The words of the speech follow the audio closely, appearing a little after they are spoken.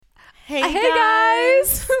Hey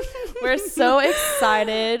guys. We're so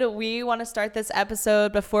excited. We want to start this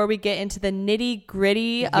episode before we get into the nitty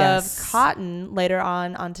gritty of cotton later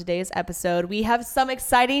on today's episode. We have some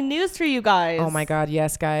exciting news for you guys. Oh my God.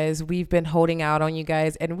 Yes, guys. We've been holding out on you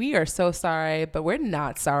guys and we are so sorry, but we're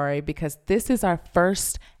not sorry because this is our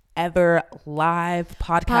first ever live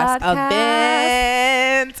podcast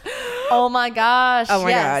event. Oh my gosh. Oh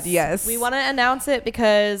my God. Yes. We want to announce it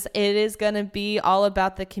because it is going to be all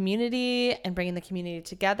about the community and bringing the community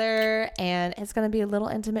together. And it's going to be a little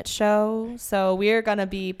intimate show. So we're going to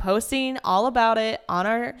be posting all about it on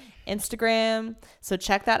our Instagram. So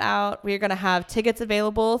check that out. We're going to have tickets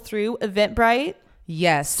available through Eventbrite.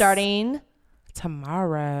 Yes. Starting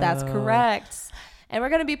tomorrow. That's correct. And we're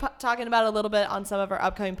going to be talking about it a little bit on some of our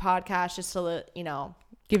upcoming podcasts just to,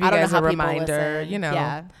 give you guys a reminder,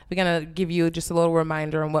 we're going to give you just a little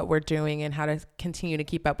reminder on what we're doing and how to continue to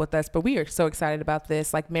keep up with us. But we are so excited about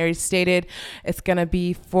this. Like Mary stated, it's going to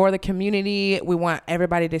be for the community. We want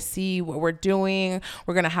everybody to see what we're doing.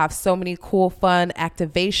 We're going to have so many cool, fun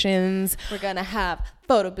activations. We're going to have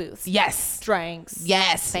photo booths. Yes. Drinks.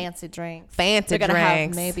 Yes. Fancy drinks. Fancy drinks. We're going to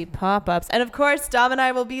have maybe pop-ups. And of course, Dom and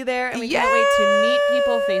I will be there and we can't wait to meet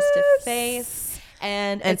people face to face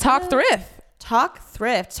and talk thrift. Talk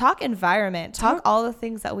thrift, talk environment, talk all the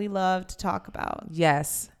things that we love to talk about.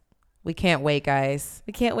 Yes. We can't wait, guys.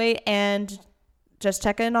 We can't wait. And just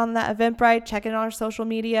check in on that Eventbrite, check in on our social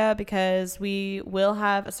media because we will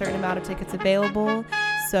have a certain amount of tickets available.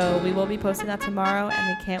 So we will be posting that tomorrow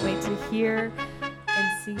and we can't wait to hear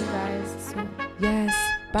and see you guys soon. Yes.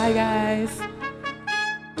 Bye, guys.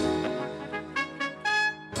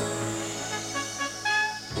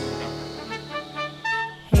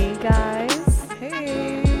 Hey, guys.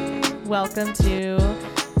 Hey. Welcome to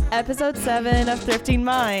episode 7 of Thrifting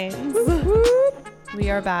Minds. We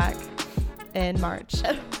are back in March.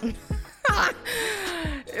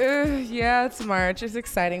 Yeah, it's March. It's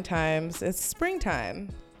exciting times. It's springtime.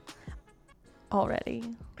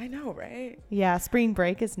 Already. I know, right? Yeah, spring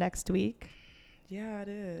break is next week. Yeah, it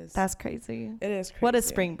is. That's crazy. It is crazy. What is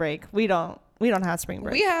spring break? We don't have spring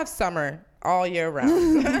break. We have summer all year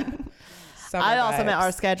round. I also meant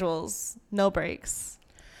our schedules. No breaks.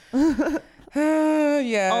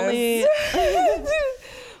 Yes. Only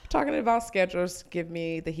talking about schedules give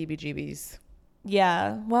me the heebie-jeebies.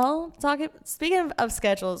 Yeah. Well, speaking of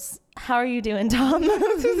schedules, how are you doing, Tom?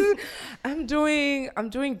 I'm doing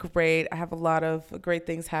great. I have a lot of great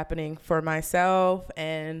things happening for myself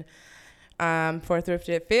and for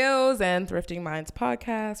Thrifted Feels and Thrifting Minds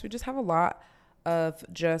podcast. We just have a lot of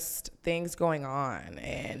just things going on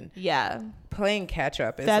and playing catch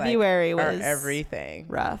up is February was everything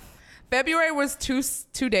rough. February was two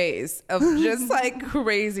days of just like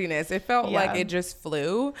craziness. It felt like it just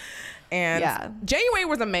flew. And January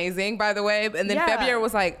was amazing, by the way. And then February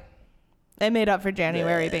was like, it made up for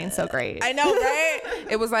January being so great. I know, right?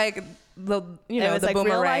 It was like the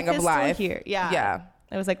boomerang of life. Here. Yeah.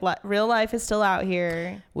 It was like real life is still out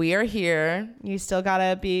here. We are here. You still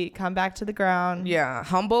gotta come back to the ground. Yeah.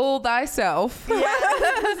 Humble thyself.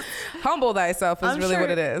 Yes. Humble thyself is really what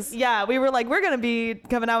it is. Yeah. We were like, we're gonna be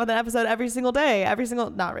coming out with an episode every single day,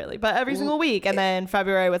 not really, but every single week. And then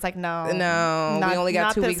February was like, no, we only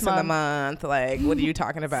got 2 weeks in the month. Like, what are you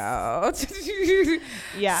talking about?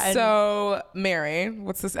 Yeah. So Mary,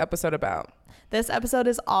 what's this episode about? This episode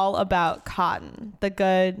is all about cotton, the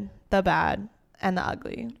good, the bad, and the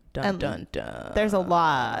ugly. Dun, dun, dun. There's a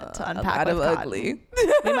lot to unpack. A lot with of cotton. ugly.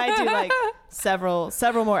 We might do like several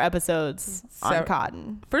more episodes on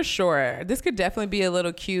cotton. For sure. This could definitely be a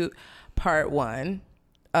little cute part 1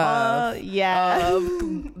 of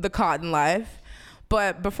the cotton life.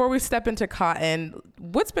 But before we step into cotton,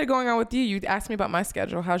 what's been going on with you? You asked me about my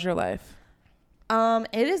schedule. How's your life?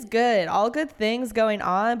 It is good. All good things going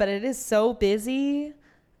on, but it is so busy.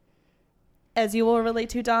 As you will relate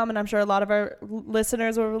to, Dom, and I'm sure a lot of our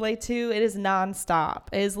listeners will relate to, it is nonstop.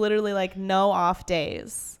 It is literally like no off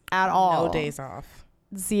days at all. No days off.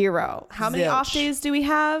 0. How many off days do we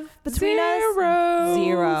have between us?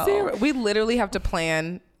 0. We literally have to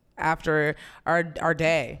plan after our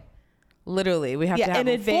day. Literally, we have to have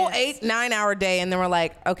a full 8-9 hour day, and then we're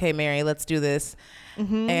like, okay, Mary, let's do this.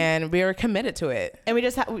 Mm-hmm. And we are committed to it. And we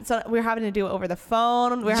just we're having to do it over the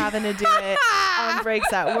phone. We're having to do it on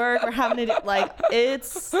breaks at work. We're having to do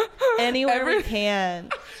it's anywhere we can.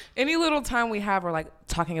 Any little time we have, we're like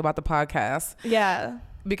talking about the podcast. Yeah.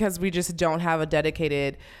 because we just don't have a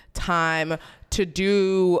dedicated time to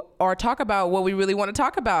do or talk about what we really want to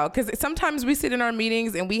talk about. Because sometimes we sit in our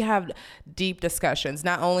meetings and we have deep discussions,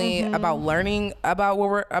 not only about learning about what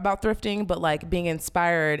we're about thrifting, but like being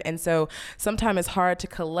inspired. And so sometimes it's hard to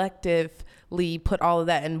collectively put all of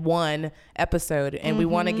that in one episode. And we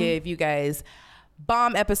want to give you guys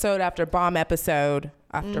bomb episode after bomb episode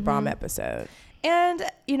after bomb episode. And,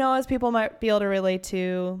 you know, as people might be able to relate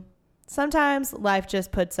to, sometimes life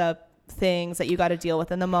just puts up things that you got to deal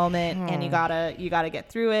with in the moment, and you gotta get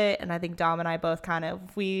through it. And I think Dom and I both kind of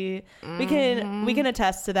we can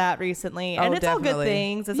attest to that recently. And it's definitely all good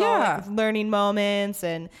things. It's all like learning moments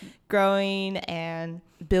and growing and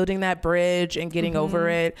building that bridge and getting over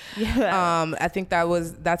it. I think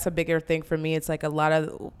that's a bigger thing for me. It's like a lot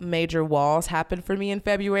of major walls happened for me in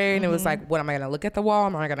February, and it was like, what am I gonna look at the wall?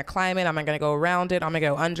 Am I gonna climb it? Am I gonna go around it? Am I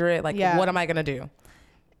gonna go under it? Like, what am I gonna do?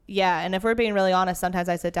 Yeah, and if we're being really honest, sometimes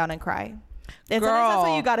I sit down and cry. And girl, that's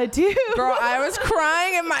what you gotta do. Girl, I was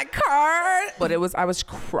crying in my car, but I was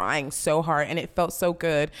crying so hard, and it felt so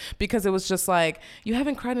good because it was just like, you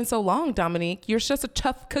haven't cried in so long, Dominique. You're just a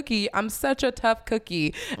tough cookie. I'm such a tough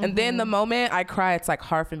cookie. And then the moment I cry, it's like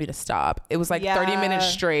hard for me to stop. It was like 30 minutes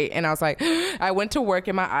straight, and I was like, I went to work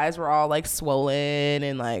and my eyes were all like swollen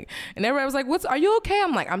and everybody was like, are you okay?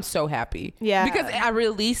 I'm like, I'm so happy. Yeah. Because I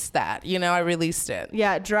released that, I released it.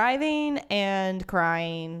 Yeah, driving and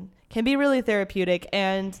crying can be really therapeutic.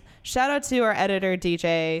 And shout out to our editor,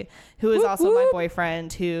 DJ, who is also my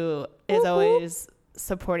boyfriend, who is always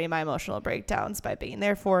supporting my emotional breakdowns by being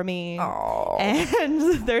there for me. Aww.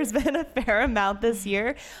 And there's been a fair amount this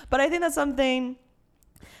year. But I think that's something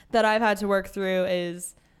that I've had to work through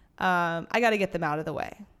is I got to get them out of the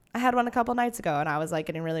way. I had one a couple nights ago, and I was like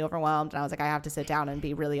getting really overwhelmed, and I was like, I have to sit down and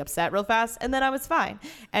be really upset real fast, and then I was fine.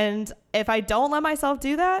 And if I don't let myself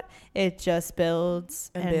do that, it just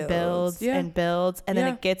builds and builds and builds, and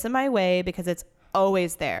then it gets in my way because it's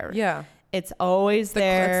always there. Yeah. It's always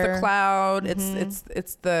there. It's the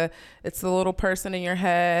cloud. It's the little person in your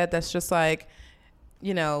head that's just like,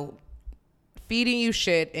 feeding you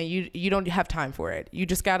shit, and you don't have time for it. You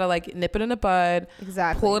just gotta like nip it in the bud,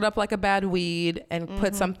 pull it up like a bad weed, and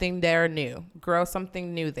put something there new, grow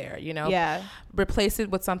something new there, replace it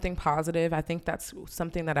with something positive. I think that's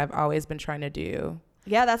something that I've always been trying to do.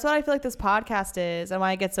 Yeah, that's what I feel like this podcast is, and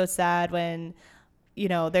why I get so sad when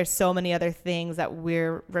there's so many other things that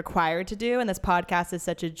we're required to do, and this podcast is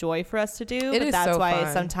such a joy for us to do. But that's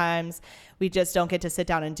why sometimes we just don't get to sit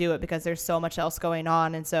down and do it because there's so much else going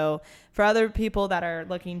on. And so for other people that are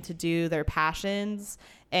looking to do their passions,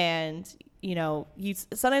 and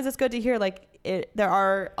sometimes it's good to hear like there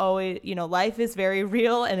are always life is very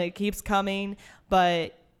real and it keeps coming,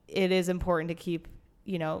 but it is important to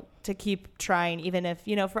keep trying, even if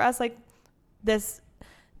for us, like this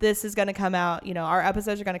is going to come out, our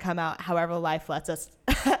episodes are going to come out however life lets us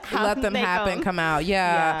let them come out.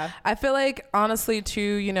 Yeah. I feel like honestly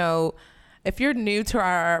too, if you're new to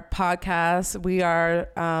our podcast, we are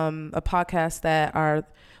a podcast that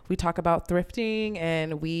we talk about thrifting,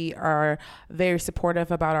 and we are very supportive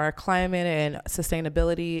about our climate and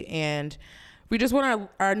sustainability, and we just want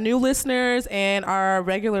our new listeners and our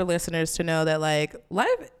regular listeners to know that like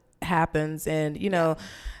life happens, and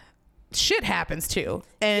shit happens too,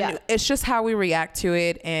 and it's just how we react to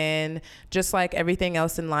it. And just like everything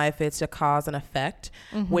else in life, it's a cause and effect,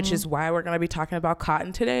 which is why we're going to be talking about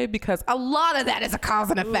cotton today, because a lot of that is a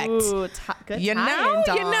cause and effect. Ooh, good you know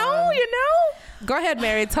go ahead,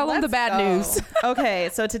 Mary, tell them the bad news. Okay,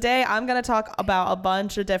 so today I'm going to talk about a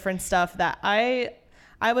bunch of different stuff that I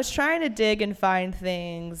was trying to dig and find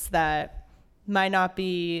things that might not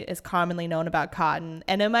be as commonly known about cotton,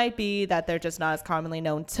 and it might be that they're just not as commonly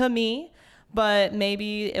known to me, but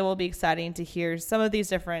maybe it will be exciting to hear some of these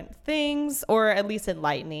different things, or at least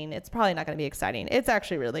enlightening. It's probably not going to be exciting. It's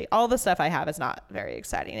actually really, all the stuff I have is not very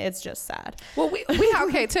exciting. It's just sad. Well, we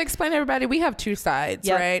okay, to explain to everybody, we have two sides,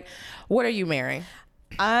 right? What are you, Mary?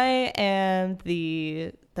 I am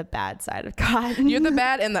the bad side of cotton. You're the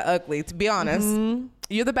bad and the ugly, to be honest.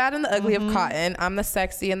 You're the bad and the ugly of cotton. I'm the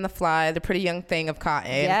sexy and the fly, the pretty young thing of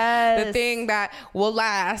cotton. Yes. The thing that will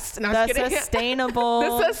last. The sustainable.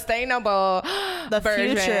 The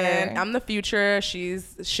version. Future. I'm the future.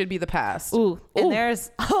 Should be the past. Ooh. And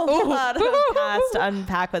there's a lot of past to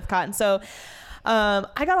unpack with cotton. So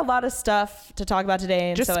I got a lot of stuff to talk about today.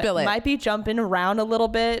 And just spill it. Might be jumping around a little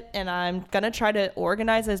bit, and I'm going to try to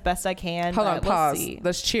organize as best I can. Hold on, pause.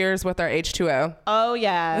 Let's cheers with our H2O. Oh,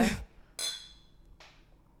 yeah.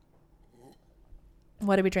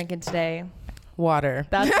 What are we drinking today? Water.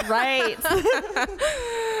 That's right.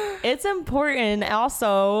 It's important.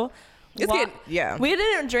 Also, We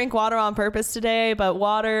didn't drink water on purpose today, but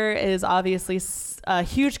water is obviously a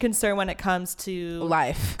huge concern when it comes to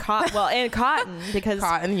life. And cotton, because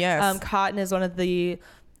cotton, yes. Cotton is one of the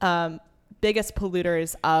biggest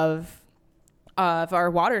polluters of our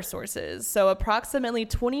water sources. So approximately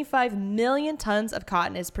 25 million tons of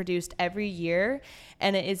cotton is produced every year,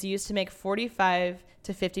 and it is used to make 45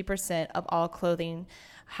 to 50% of all clothing,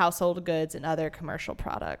 household goods, and other commercial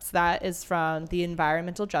products. That is from the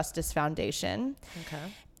Environmental Justice Foundation.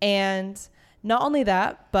 Okay. And not only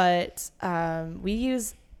that, but we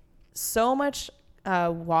use so much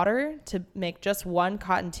water to make just one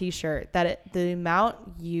cotton t-shirt that the amount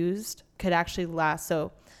used could actually last.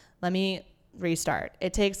 So let me restart.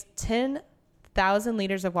 It takes 10,000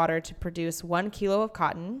 liters of water to produce 1 kilo of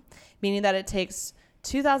cotton, meaning that it takes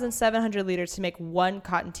 2,700 liters to make one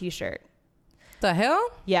cotton t-shirt. The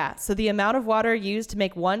hell? Yeah. So the amount of water used to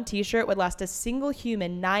make one t-shirt would last a single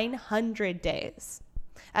human 900 days.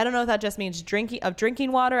 I don't know if that just means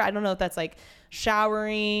drinking water. I don't know if that's like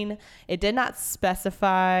showering. It did not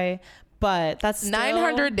specify, but that's still,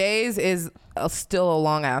 900 days is still a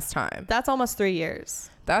long ass time. That's almost 3 years.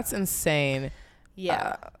 That's insane.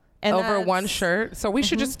 Yeah. And over one shirt. So we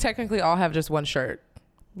should just technically all have just one shirt.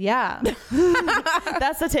 Yeah.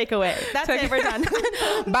 That's the takeaway. That's it. We're done.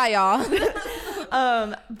 Bye,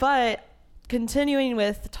 y'all. But continuing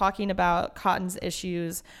with talking about cotton's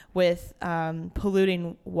issues with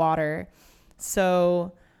polluting water.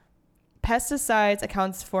 So pesticides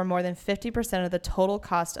accounts for more than 50% of the total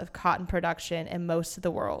cost of cotton production in most of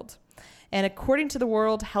the world. And according to the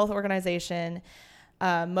World Health Organization,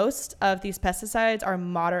 most of these pesticides are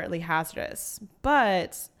moderately hazardous.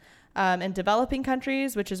 But in developing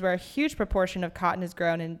countries, which is where a huge proportion of cotton is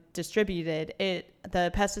grown and distributed,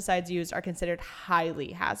 the pesticides used are considered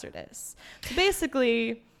highly hazardous. So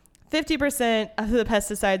basically, 50% of the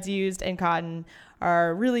pesticides used in cotton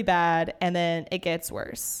are really bad, and then it gets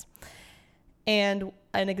worse. And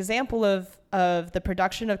an example of the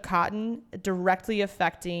production of cotton directly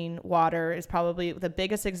affecting water is probably the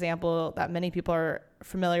biggest example that many people are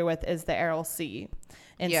familiar with is the Aral Sea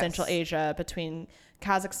in Central Asia between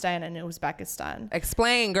Kazakhstan and Uzbekistan.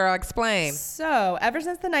 Explain, girl, explain. So, ever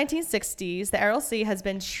since the 1960s, the Aral Sea has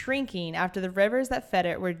been shrinking after the rivers that fed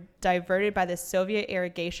it were diverted by the Soviet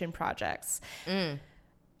irrigation projects.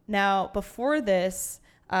 Now, before this,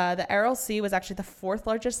 the Aral Sea was actually the 4th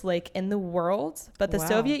largest lake in the world, but the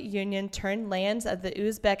Soviet Union turned lands of the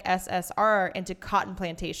Uzbek SSR into cotton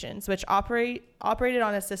plantations, which operated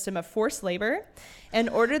on a system of forced labor and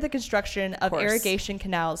ordered the construction of irrigation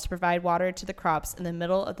canals to provide water to the crops in the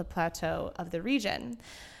middle of the plateau of the region.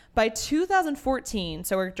 By 2014,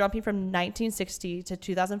 so we're jumping from 1960 to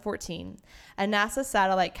 2014, a NASA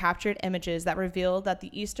satellite captured images that revealed that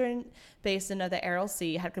the eastern basin of the Aral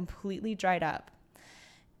Sea had completely dried up.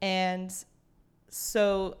 And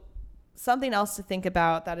so something else to think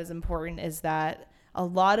about that is important is that a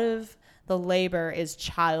lot of the labor is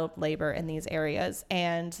child labor in these areas.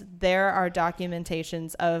 And there are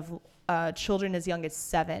documentations of children as young as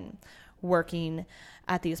 7 working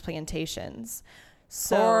at these plantations.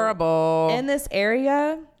 So horrible. In this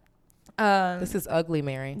area. This is ugly,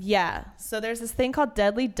 Mary. Yeah. So there's this thing called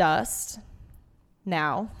deadly dust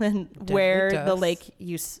now, and where the lake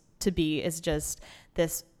used to be is just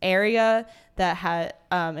this area that had,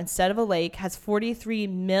 instead of a lake, has 43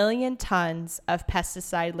 million tons of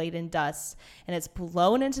pesticide-laden dust, and it's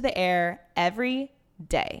blown into the air every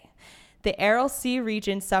day. The Aral Sea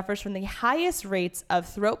region suffers from the highest rates of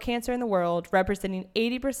throat cancer in the world, representing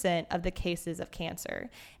 80% of the cases of cancer,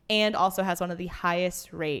 and also has one of the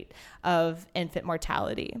highest rate of infant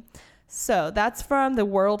mortality. So that's from the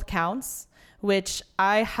World Counts, which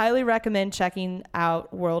I highly recommend checking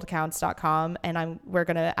out worldcounts.com, and we're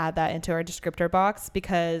going to add that into our descriptor box,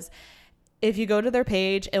 because if you go to their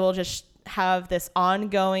page, it will just have this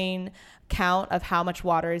ongoing count of how much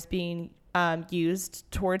water is being used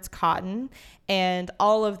towards cotton, and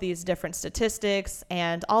all of these different statistics,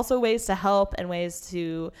 and also ways to help and ways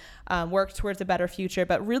to work towards a better future,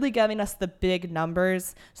 but really giving us the big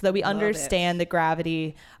numbers so that we understand the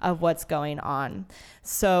gravity of what's going on.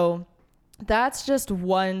 So that's just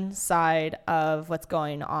one side of what's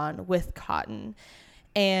going on with cotton.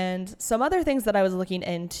 And some other things that I was looking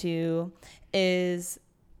into is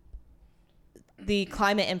the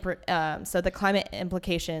climate implications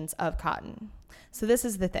of cotton. So this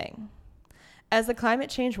is the thing. As the climate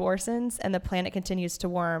change worsens and the planet continues to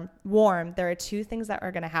warm, there are 2 things that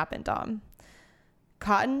are going to happen, Dom.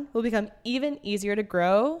 Cotton will become even easier to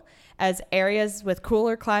grow as areas with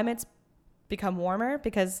cooler climates become warmer,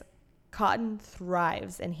 because cotton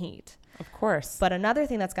thrives in heat. Of course. But another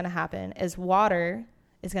thing that's going to happen is water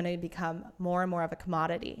is going to become more and more of a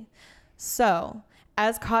commodity. So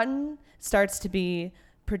as cotton starts to be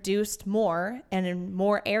produced more and in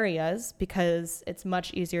more areas because it's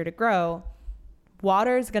much easier to grow,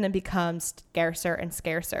 water is going to become scarcer and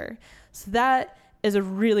scarcer. So that is a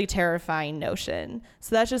really terrifying notion.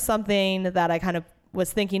 So that's just something that I kind of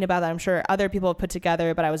was thinking about that I'm sure other people have put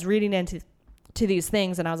together, but I was reading into these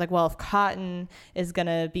things and I was like, well, if cotton is going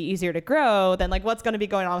to be easier to grow, then like what's going to be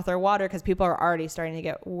going on with our water? Because people are already starting to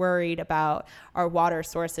get worried about our water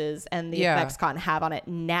sources and the effects cotton have on it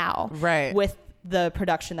now. Right. With the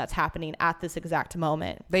production that's happening at this exact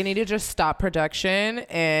moment. They need to just stop production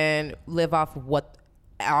and live off what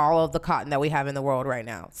all of the cotton that we have in the world right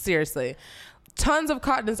now. Seriously. Tons of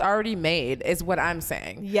cotton is already made is what I'm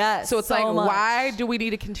saying. Yes. So it's so like, why do we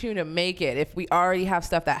need to continue to make it if we already have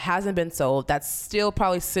stuff that hasn't been sold, that's still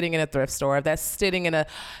probably sitting in a thrift store, that's sitting in a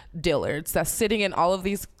Dillard's, that's sitting in all of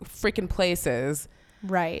these freaking places.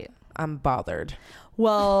 Right. I'm bothered.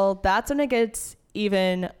 Well, that's when it gets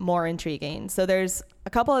even more intriguing. So there's a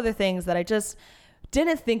couple other things that I just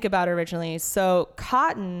didn't think about originally. So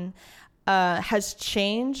cotton has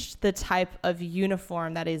changed the type of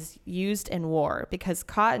uniform that is used in war, because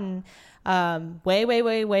cotton,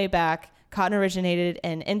 way back, cotton originated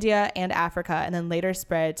in India and Africa and then later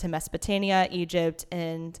spread to Mesopotamia, Egypt,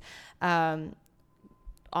 and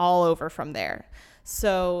all over from there.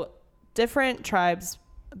 So different tribes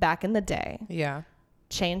back in the day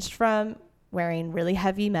changed from wearing really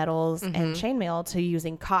heavy metals and chainmail to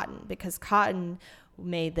using cotton, because cotton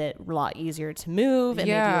made it a lot easier to move and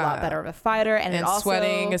made you a lot better of a fighter. And it also,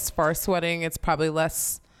 sweating, as far as sweating, it's probably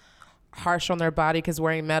less harsh on their body, because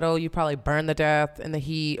wearing metal, you probably burn to death in the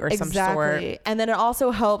heat or some sort. And then it also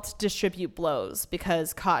helped distribute blows,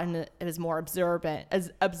 because cotton is more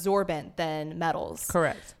absorbent than metals.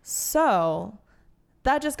 Correct. So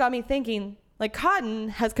that just got me thinking, like, cotton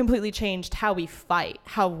has completely changed how we fight,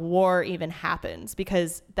 how war even happens,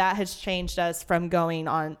 because that has changed us from going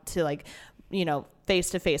on to, like, you know,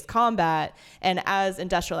 face-to-face combat. And as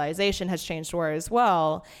industrialization has changed war as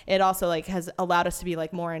well, it also like has allowed us to be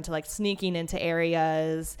like more into like sneaking into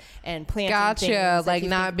areas and planting things. Like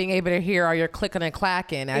not being able to hear all your clicking and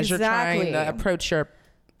clacking as you're trying to approach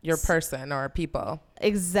your person or people.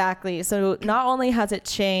 Exactly. So not only has it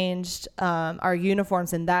changed our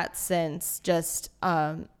uniforms in that sense, just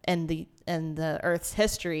in the Earth's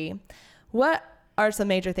history, what are some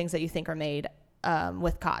major things that you think are made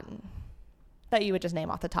with cotton that you would just name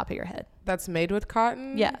off the top of your head? That's made with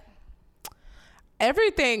cotton? Yeah.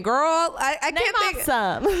 Everything, girl. I can't think.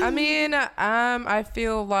 Some. I mean, I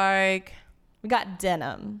feel like we got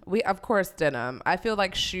denim. Of course, denim. I feel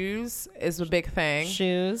like shoes is a big thing.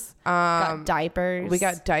 Shoes. Got diapers. We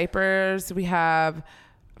got diapers. We have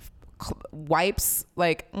wipes,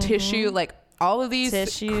 like tissue, like all of these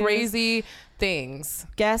crazy things.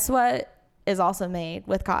 Guess what is also made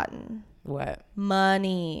with cotton? What?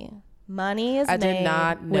 Money. Money is made did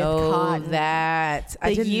not know that.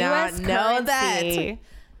 I did not know that.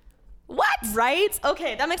 What? Right?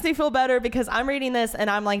 Okay, that makes me feel better, because I'm reading this and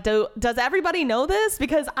I'm like, does everybody know this?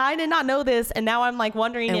 Because I did not know this, and now I'm like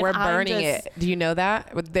wondering if we're burning it. Do you know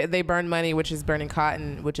that? They burn money, which is burning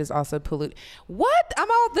cotton, which is also polluted. What?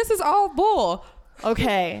 This is all bull.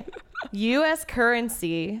 Okay. U.S.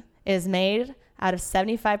 currency is made out of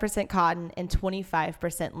 75% cotton and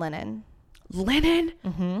 25% linen. Linen?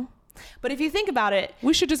 Mm-hmm. But if you think about it,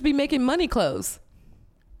 we should just be making money clothes.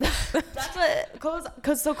 That's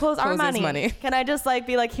what clothes are money. Can I just like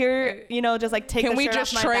be like, here, you know, just like take Can the we shirt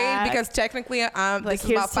just off my trade back? Because technically like, this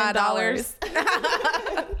is about $5.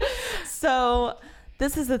 So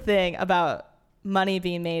this is the thing about money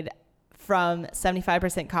being made from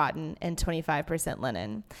 75% cotton and 25%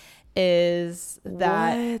 linen, is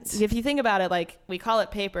that if you think about it, like, we call it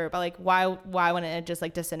paper, but like why wouldn't it just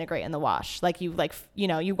like disintegrate in the wash? Like, you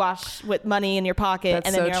wash with money in your pocket. That's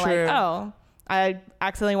and then so you're like, oh, I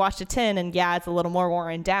accidentally washed a tin, and yeah, it's a little more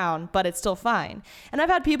worn down, but it's still fine. And I've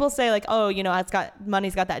had people say like, oh, you know,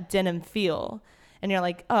 money's got that denim feel. And you're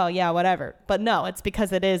like, oh yeah, whatever. But no, it's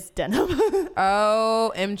because it is denim.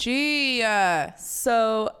 OMG.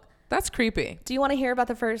 So that's creepy. Do you want to hear about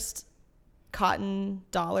the first cotton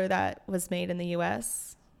dollar that was made in the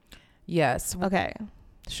U.S.? Yes. Okay.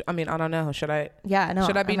 I mean, I don't know. Should I? Yeah, no.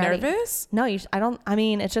 Should I be nervous? No, I don't. I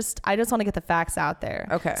mean, I just want to get the facts out there.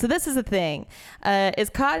 Okay. So this is the thing. Is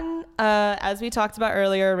cotton, as we talked about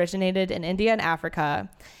earlier, originated in India and Africa,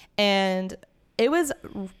 and it was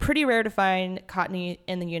pretty rare to find cotton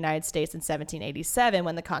in the United States in 1787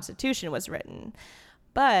 when the Constitution was written.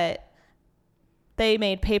 But they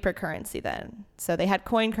made paper currency then. So they had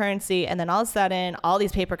coin currency, and then all of a sudden all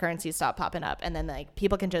these paper currencies stopped popping up, and then like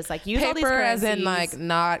people can just like use paper all these currencies. As in like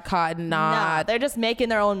not cotton, not. No, they're just making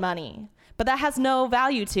their own money. But that has no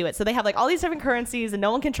value to it. So they have like all these different currencies and no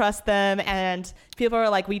one can trust them. And people are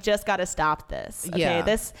like, we just got to stop this. Okay. Yeah.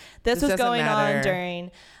 This was going on during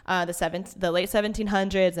the late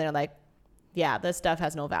 1700s. And they're like, yeah, this stuff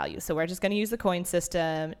has no value. So we're just going to use the coin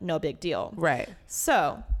system. No big deal. Right.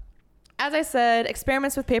 So as I said,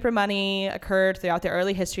 experiments with paper money occurred throughout the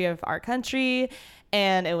early history of our country.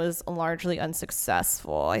 And it was largely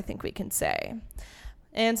unsuccessful, I think we can say.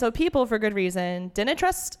 And so people, for good reason, didn't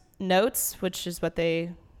trust notes, which is what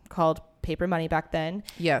they called paper money back then.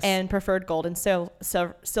 Yes. And preferred gold and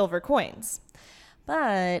silver coins.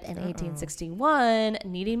 But in 1861,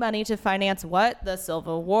 needing money to finance what? The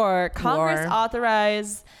Civil War, Congress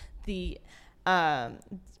authorized the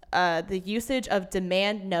usage of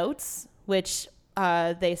demand notes, which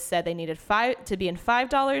they said they needed to be in $5,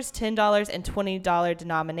 $10, and $20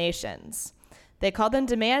 denominations. They called them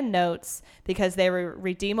demand notes because they were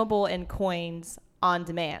redeemable in coins on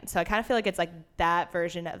demand. So I kind of feel like it's like that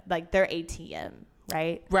version of like their ATM,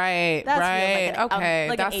 right? Right. That's right. Like okay.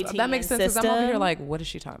 like an ATM that makes sense. Because I'm over here like, what is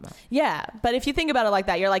she talking about? Yeah. But if you think about it like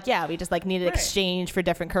that, you're like, yeah, we just like needed exchange for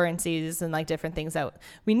different currencies and like different things that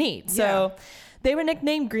we need. So they were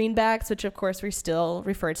nicknamed greenbacks, which of course we still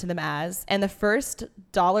refer to them as. And the first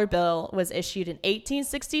dollar bill was issued in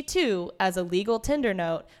 1862 as a legal tender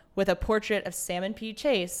note with a portrait of Salmon P.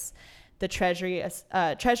 Chase, the Treasury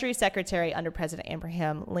Secretary under President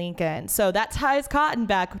Abraham Lincoln. So that ties cotton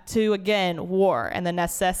back to, again, war and the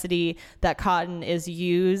necessity that cotton is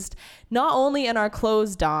used not only in our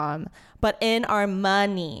clothes, Dom, but in our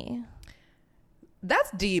money.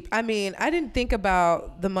 That's deep. I mean, I didn't think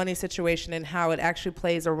about the money situation and how it actually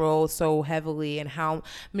plays a role so heavily and how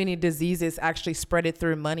many diseases actually spread it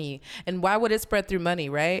through money. And why would it spread through money,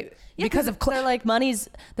 right? Yeah, because of they're like money is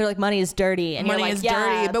dirty and money you're like, is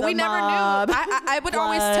dirty, but we never knew. I would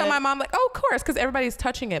always tell my mom like, oh, of course, because everybody's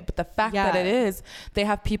touching it. But the fact that it is, they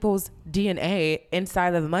have people's DNA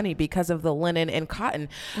inside of the money because of the linen and cotton.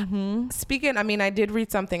 Mm-hmm. Speaking, I mean, I did read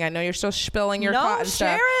something. I know you're still spilling your cotton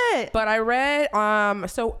stuff. It. But I read,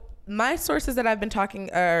 so my sources that I've been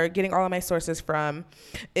getting all of my sources from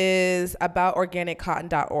is about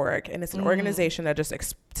organiccotton.org. And it's an organization that just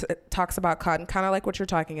talks about cotton, kind of like what you're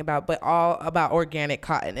talking about, but all about organic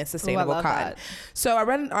cotton and sustainable cotton. That. So I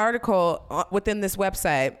read an article within this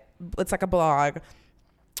website. It's like a blog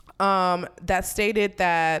that stated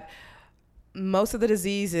that most of the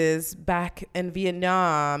diseases back in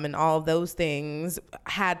Vietnam and all of those things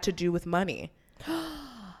had to do with money.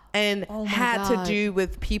 And to do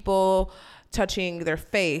with people touching their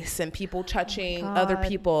face and people touching other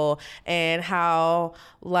people, and how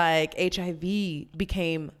like HIV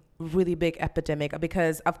became really big epidemic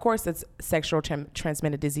because of course it's sexual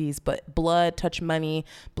transmitted disease, but blood touch money,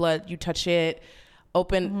 blood, you touch it,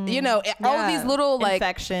 open, all of these little like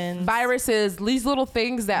infections, viruses, these little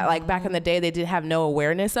things that like back in the day they didn't have no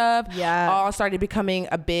awareness of, all started becoming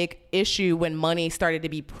a big issue when money started to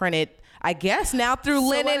be printed, I guess now through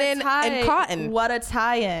linen and cotton. What a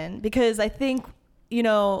tie-in, because I think, you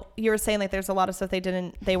were saying like there's a lot of stuff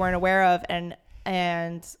they weren't aware of, and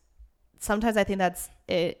sometimes I think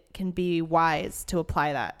it can be wise to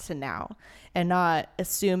apply that to now and not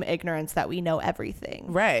assume ignorance that we know everything.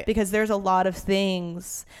 Right. Because there's a lot of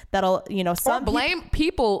things that'll, some blame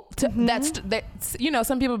people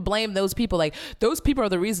some people blame those people, like those people are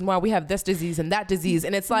the reason why we have this disease and that disease.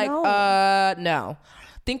 And it's like, no.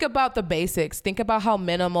 Think about the basics. Think about how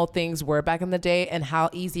minimal things were back in the day and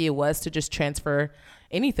how easy it was to just transfer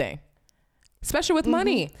anything, especially with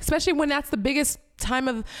money, especially when that's the biggest time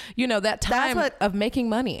of, that time of making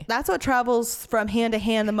money. That's what travels from hand to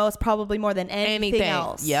hand the most, probably more than anything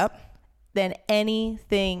else. Yep. Than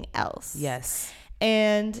anything else. Yes.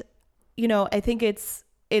 And, I think it's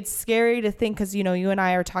scary to think because, you and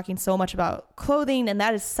I are talking so much about clothing, and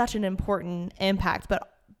that is such an important impact.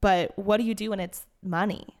 But what do you do when it's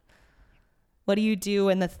money? What do you do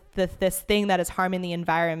when this thing that is harming the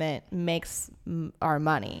environment makes our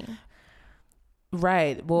money?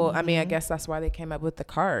 Right. Well, I mean, I guess that's why they came up with the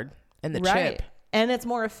card and the chip. And it's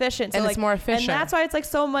more efficient. And it's more efficient. And that's why it's like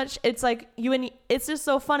so much. It's like it's just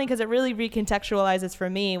so funny because it really recontextualizes for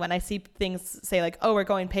me when I see things say like, oh, we're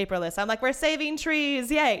going paperless. I'm like, we're saving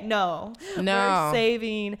trees. Yay. No. We're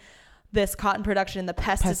saving this cotton production, the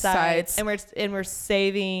pesticides. and we're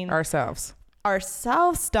saving ourselves,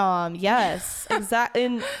 Dom. Yes,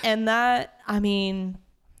 exactly. And that, I mean,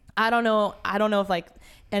 I don't know if like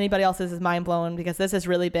anybody else's is mind blowing, because this has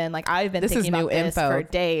really been like, I've been thinking about this for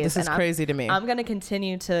days. This is crazy to me. I'm going to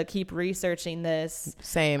continue to keep researching this.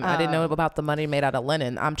 Same. I didn't know about the money made out of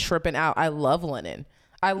linen. I'm tripping out. I love linen.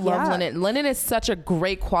 I love linen. Linen is such a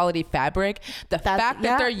great quality fabric. The fact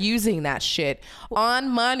that they're using that shit on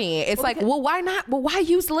money, it's like, well, why not? Well, why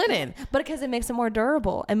use linen? But because it makes it more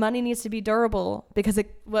durable, and money needs to be durable, because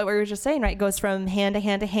what we were just saying, right? It goes from hand to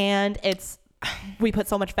hand to hand. We put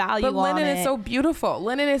so much value on it. But linen is so beautiful.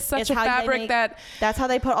 Linen is such a fabric that's how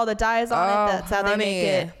they put all the dyes on it. That's how they make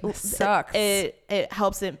it. It sucks. It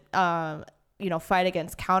helps it, fight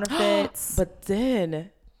against counterfeits. But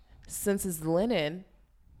then, since it's linen,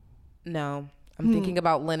 no, I'm thinking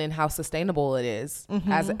about linen, how sustainable it is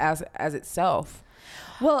as itself.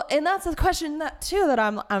 Well, and that's the question that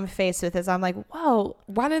I'm faced with, is I'm like, whoa,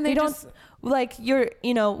 why didn't they just like,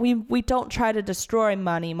 we don't try to destroy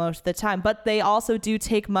money most of the time, but they also do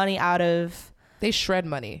take money out of. They shred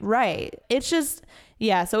money. Right. It's just,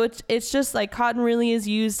 so it's just like cotton really is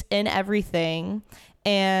used in everything.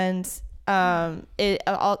 And it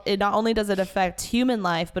not only does it affect human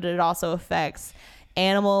life, but it also affects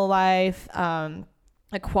animal life,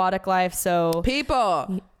 aquatic life. So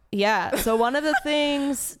people. Yeah. So one of the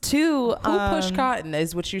things too, who pushed cotton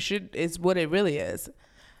is what it really is.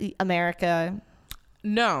 America.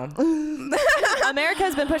 No. America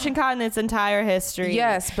has been pushing cotton its entire history.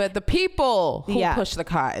 Yes, but the people who push the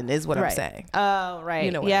cotton is what I'm saying. Oh, right.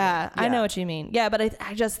 You know what I mean. I know what you mean. Yeah, but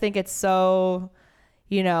I just think it's so,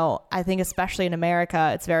 I think especially in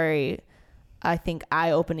America, it's very, I think,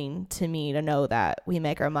 eye-opening to me to know that we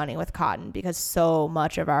make our money with cotton, because so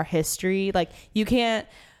much of our history, like, you can't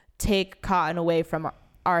take cotton away from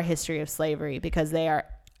our history of slavery, because they are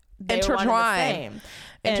intertwined.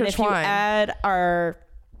 And if you add our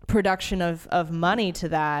production of money to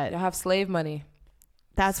that, you'll have slave money.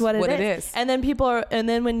 That's what it is. And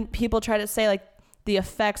then when people try to say like the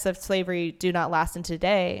effects of slavery do not last in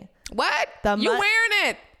today. What? You're wearing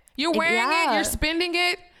it. You're wearing it. You're spending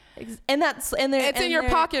it. And it's in your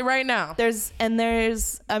pocket right now. There's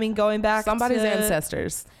going back somebody's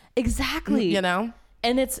ancestors. Exactly.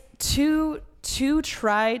 And it's to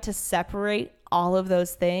try to separate all of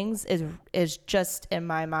those things is just, in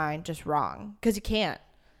my mind, just wrong, because you can't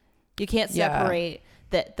separate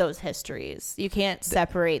those histories. You can't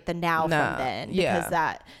separate the now from then, because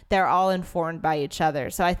that they're all informed by each other.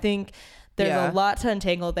 So I think there's a lot to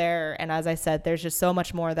untangle there, and as I said, there's just so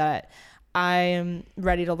much more that I'm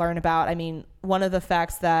ready to learn about. I mean, one of the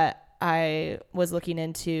facts that I was looking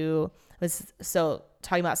into was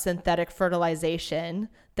talking about synthetic fertilization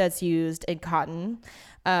that's used in cotton.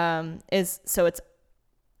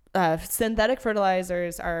 Synthetic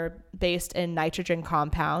fertilizers are based in nitrogen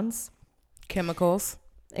compounds. Chemicals.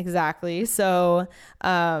 Exactly. So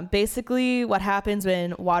basically what happens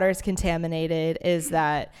when water is contaminated is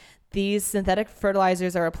that these synthetic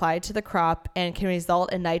fertilizers are applied to the crop and can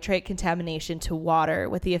result in nitrate contamination to water,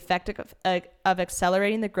 with the effect of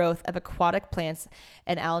accelerating the growth of aquatic plants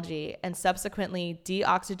and algae, and subsequently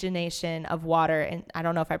deoxygenation of water, and I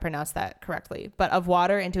don't know if I pronounced that correctly, but of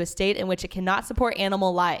water into a state in which it cannot support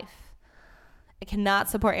animal life. It cannot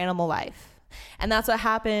support animal life. And that's what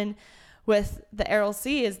happened with the Aral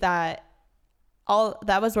Sea, is that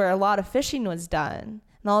that was where a lot of fishing was done,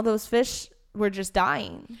 and all those fish were just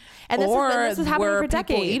dying, and this was happening for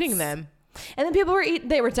decades. People eating them, and then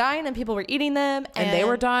they were dying, and people were eating them, and they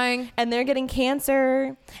were dying, and they're getting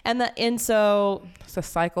cancer, and so it's a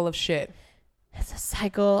cycle of shit. It's a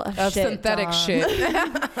cycle of shit, synthetic shit.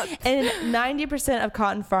 And 90% of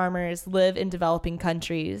cotton farmers live in developing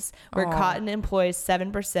countries, where cotton employs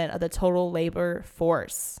 7% of the total labor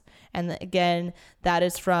force, and again, that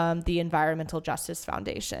is from the Environmental Justice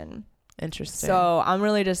Foundation. Interesting. So I'm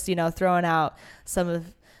really just, throwing out some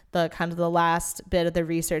of the kind of the last bit of the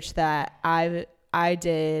research that I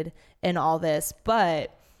did in all this.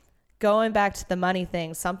 But going back to the money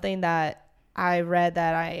thing, something that I read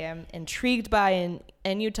that I am intrigued by,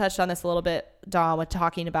 and you touched on this a little bit, Dawn, with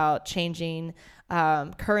talking about changing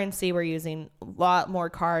currency. We're using a lot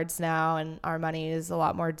more cards now, and our money is a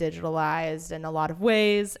lot more digitalized in a lot of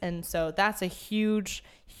ways. And so that's a huge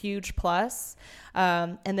plus.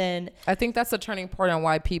 And then I think that's a turning point on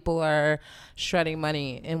why people are shredding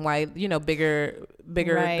money, and why, bigger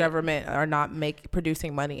government are not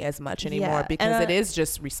producing money as much anymore, because it is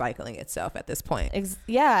just recycling itself at this point.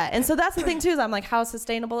 And so that's the thing too, is I'm like, how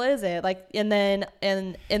sustainable is it? Like, and then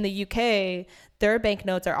in the UK, their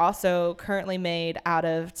banknotes are also currently made out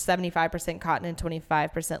of 75% cotton and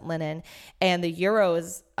 25% linen, and the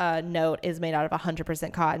Euro's note is made out of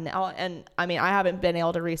 100% cotton. And I mean, I haven't been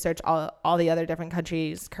able to to research all the other different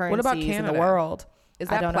countries' currencies what about Canada? In the world. Is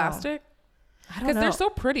that plastic? Because they're so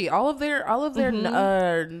pretty. All of their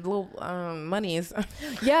little monies.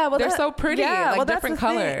 Yeah, well, they're so pretty. Yeah, like different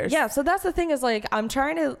colors. Yeah, so that's the thing is like I'm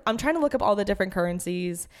trying to look up all the different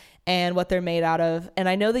currencies and what they're made out of. And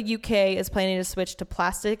I know the UK is planning to switch to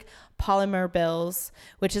plastic polymer bills,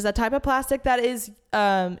 which is a type of plastic that is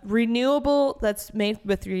renewable, that's made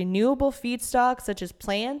with renewable feedstocks such as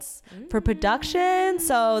plants for production.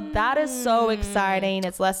 So that is so exciting.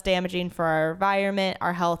 It's less damaging for our environment,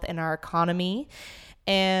 our health, and our economy.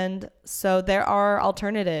 And so there are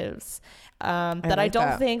alternatives that I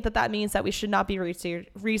don't think that means that we should not be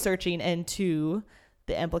researching into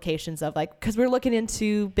the implications of, like, because we're looking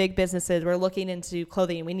into big businesses, we're looking into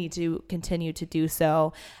clothing, we need to continue to do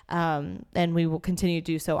so, and we will continue to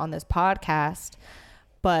do so on this podcast.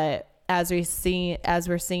 But as we're seeing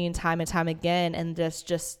time and time again, and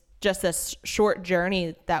just this short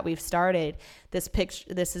journey that we've started, this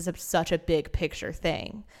is such a big picture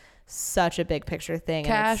thing. Such a big picture thing.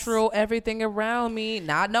 Cash rule everything around me.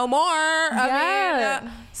 Not no more. I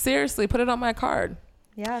mean, seriously, put it on my card.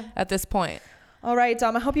 Yeah. At this point. All right,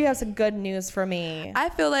 Dom, I hope you have some good news for me. I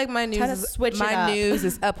feel like my news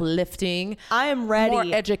is uplifting. I am ready. More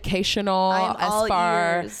educational as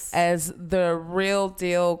far as the real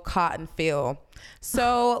deal cotton feel.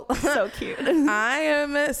 So so cute. I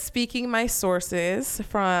am speaking my sources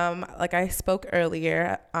from, like I spoke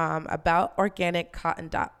earlier, about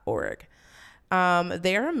organiccotton.org.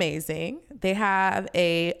 They're amazing. They have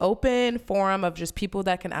a open forum of just people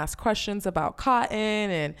that can ask questions about cotton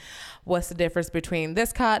and what's the difference between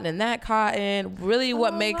this cotton and that cotton, really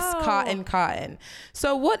what makes cotton cotton.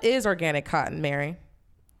 So what is organic cotton, Mary?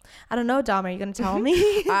 I don't know, Dom. Are you going to tell me?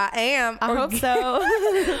 I am. I hope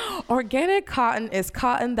so. Organic cotton is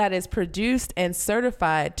cotton that is produced and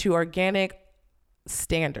certified to organic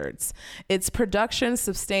standards. Its production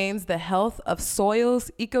sustains the health of soils,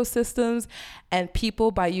 ecosystems, and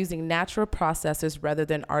people by using natural processes rather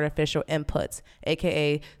than artificial inputs,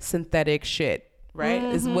 aka synthetic shit. Right?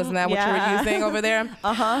 Wasn't that what you were using over there?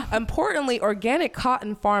 Importantly, organic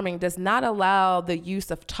cotton farming does not allow the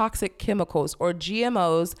use of toxic chemicals or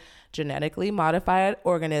GMOs, genetically modified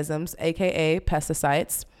organisms, aka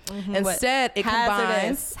pesticides. Instead, it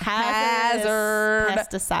combines pesticide.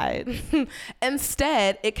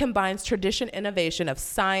 Instead, it combines tradition, innovation of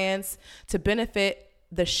science to benefit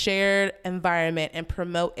the shared environment and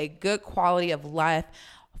promote a good quality of life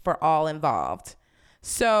for all involved.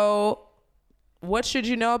 So, what should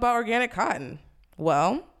you know about organic cotton?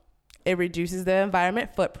 Well, it reduces the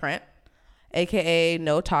environment footprint, aka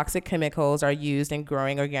no toxic chemicals are used in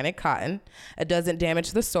growing organic cotton. It doesn't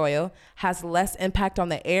damage the soil, has less impact on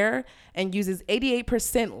the air, and uses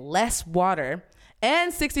 88% less water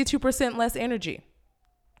and 62% less energy.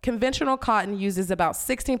 Conventional cotton uses about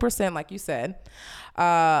 16%, like you said,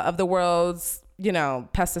 of the world's,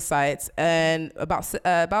 pesticides, and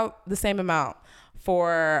about the same amount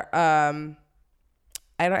for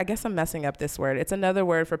I guess I'm messing up this word. It's another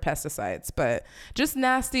word for pesticides, but just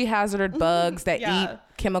nasty hazard bugs that eat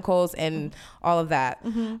chemicals and all of that.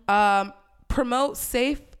 Promote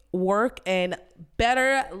safe work and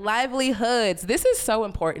better livelihoods. This is so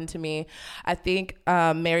important to me. I think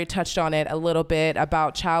Mary touched on it a little bit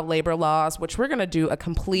about child labor laws, which we're going to do a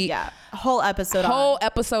complete whole episode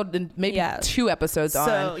and maybe 2 episodes on.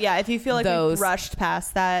 So if you feel like we rushed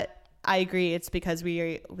past that, I agree. It's because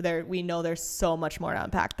we know there's so much more to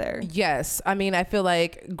unpack there. Yes. I mean, I feel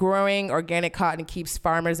like growing organic cotton keeps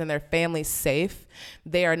farmers and their families safe.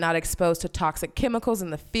 They are not exposed to toxic chemicals in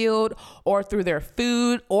the field or through their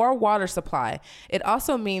food or water supply. It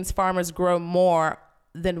also means farmers grow more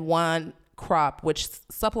than one crop, which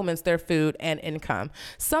supplements their food and income.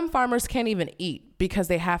 Some farmers can't even eat because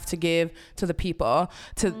they have to give to the people,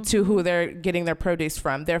 to who they're getting their produce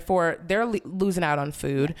from. Therefore, they're losing out on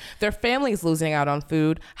food. Their family's losing out on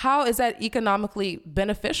food. How is that economically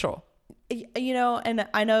beneficial? And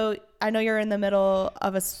I know you're in the middle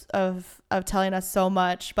of telling us so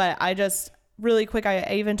much, but I just really quick,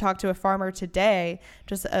 I even talked to a farmer today,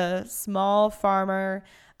 just a small farmer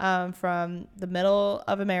from the middle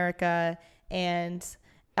of America, and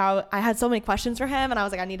I had so many questions for him, and I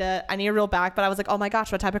was like, I need to reel back, but I was like, oh my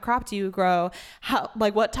gosh, what type of crop do you grow?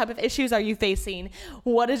 What type of issues are you facing?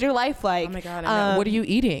 What is your life like? Oh my God, what are you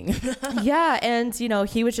eating? Yeah, and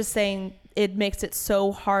he was just saying it makes it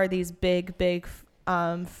so hard, these big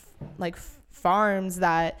farms,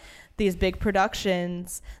 that these big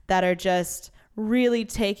productions that are just really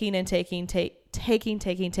taking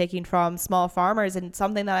from small farmers. And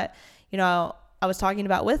something that I was talking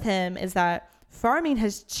about with him is that farming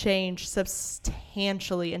has changed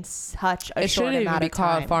substantially in such a short amount of time. It shouldn't even be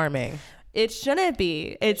called farming. It shouldn't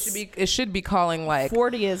be. It should be calling like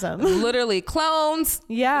 40ism. Literally clones.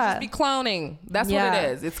 Yeah. It should be cloning. That's what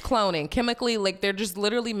it is. It's cloning. Chemically, like they're just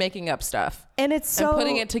literally making up stuff. And it's so... and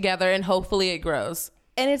putting it together, and hopefully it grows.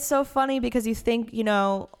 And it's so funny because you think, you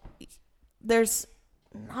know, there's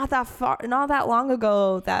not that long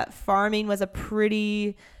ago that farming was a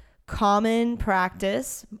pretty common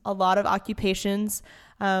practice. A lot of occupations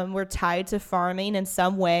were tied to farming in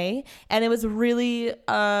some way, and it was really it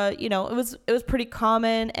was pretty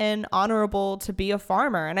common and honorable to be a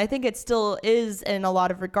farmer, and I think it still is in a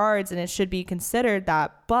lot of regards, and it should be considered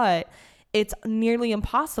that, but it's nearly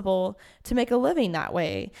impossible to make a living that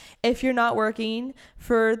way if you're not working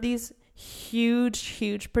for these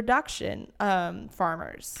huge production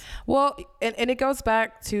farmers. Well, and it goes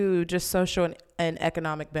back to just social and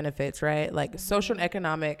economic benefits, right? Like social and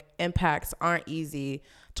economic impacts aren't easy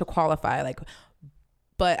to qualify, like,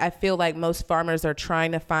 but I feel like most farmers are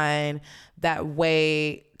trying to find that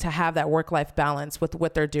way to have that work-life balance with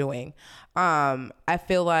what they're doing. I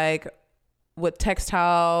feel like with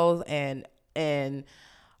textiles and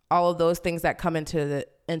all of those things that come into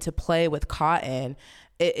play with cotton,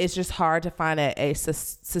 it's just hard to find a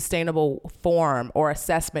sustainable form or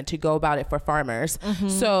assessment to go about it for farmers. Mm-hmm.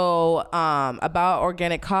 So About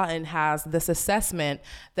Organic Cotton has this assessment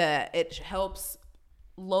that it helps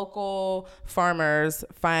local farmers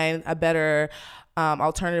find a better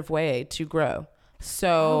alternative way to grow.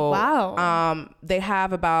 So they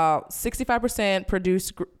have about 65%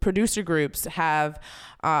 producer groups have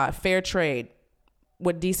fair trade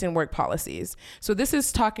with decent work policies. So this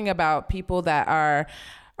is talking about people that are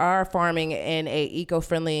farming in a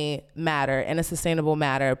eco-friendly manner, in a sustainable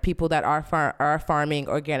manner, people that are farming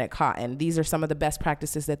organic cotton. These are some of the best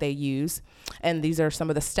practices that they use, and these are some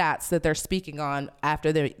of the stats that they're speaking on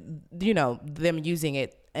after them using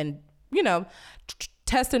it and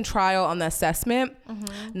test and trial on the assessment.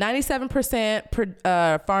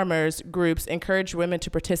 97% farmers groups encourage women to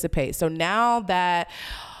participate. So now that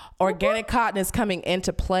organic cotton is coming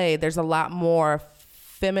into play, there's a lot more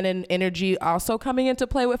feminine energy also coming into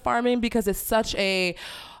play with farming, because it's such a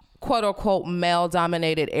quote unquote male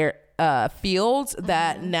dominated field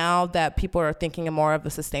that now that people are thinking more of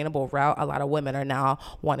a sustainable route, a lot of women are now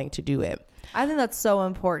wanting to do it. I think that's so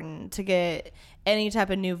important to get any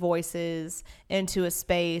type of new voices into a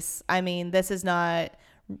space. I mean, this is not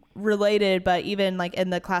related, but even like in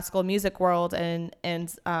the classical music world and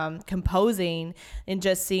composing, and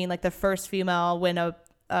just seeing like the first female win a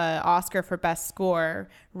Oscar for best score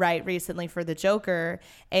right recently for The Joker,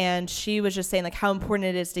 and she was just saying like how important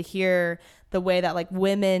it is to hear the way that like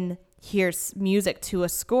women hear music to a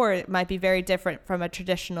score. It might be very different from a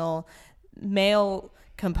traditional male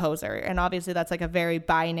composer, and obviously that's like a very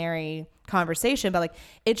binary conversation, but like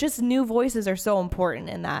it just, new voices are so important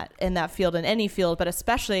in that field, in any field, but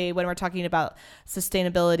especially when we're talking about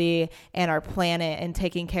sustainability and our planet and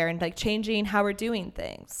taking care and like changing how we're doing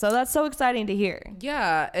things. So that's so exciting to hear.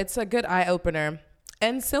 Yeah, it's a good eye opener.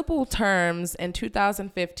 In simple terms, in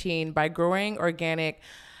 2015, by growing organic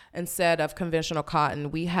instead of conventional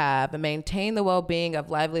cotton, we have maintained the well-being of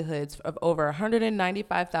livelihoods of over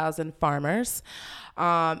 195,000 farmers,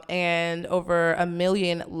 and over 1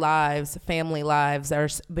 million lives, family lives, are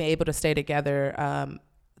able to stay together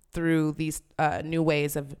through these new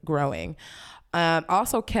ways of growing.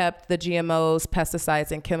 Also kept the GMOs,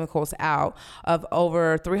 pesticides, and chemicals out of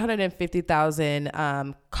over 350,000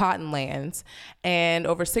 cotton lands and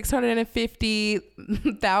over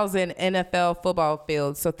 650,000 NFL football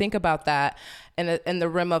fields. So think about that in the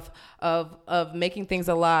realm of making things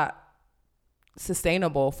a lot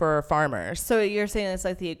sustainable for farmers. So you're saying it's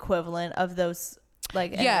like the equivalent of those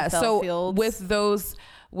like NFL fields?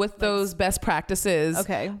 with those best practices.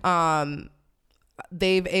 Okay.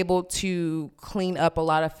 They've able to clean up a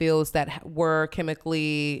lot of fields that were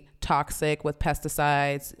chemically toxic with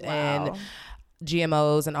pesticides and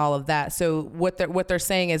GMOs and all of that. So what they're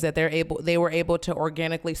saying is that they were able to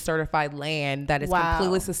organically certify land that is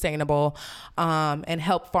completely sustainable, and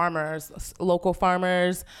help farmers, local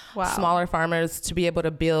farmers, smaller farmers, to be able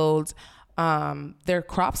to build their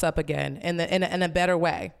crops up again in a better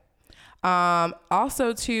way.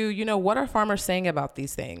 Also to, what are farmers saying about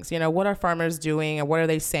these things? What are farmers doing and what are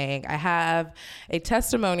they saying? I have a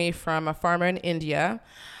testimony from a farmer in India.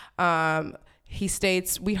 He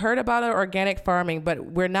states, "We heard about organic farming, but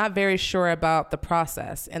we're not very sure about the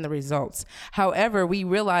process and the results. However, we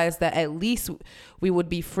realized that at least we would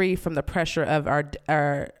be free from the pressure of our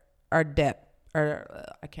debt." Or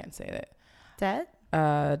I can't say that. Debt?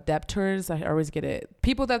 debtors. I always get it.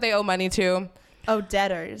 People that they owe money to. Oh,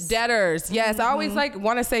 debtors. Debtors. Yes. I always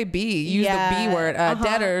want to say use the B word.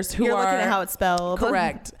 Debtors who You're are. Looking at how it's spelled.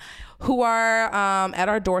 Correct. Who are at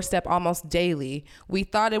our doorstep almost daily. We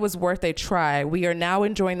thought it was worth a try. We are now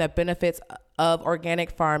enjoying the benefits of organic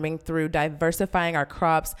farming through diversifying our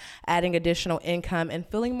crops, adding additional income, and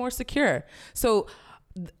feeling more secure. So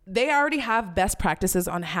they already have best practices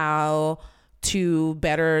on how to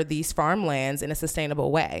better these farmlands in a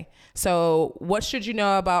sustainable way. So what should you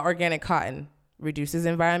know about organic cotton? Reduces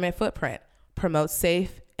environment footprint, promotes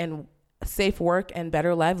safe work and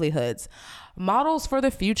better livelihoods, models for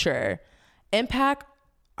the future, impact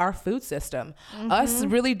our food system. Us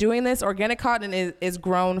really doing this, organic cotton is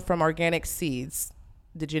grown from organic seeds.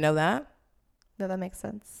 Did you know that? No, that makes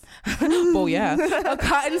sense. Well, yeah.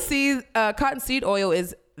 Cotton seed oil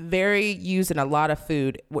is very used in a lot of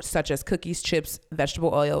food, such as cookies, chips,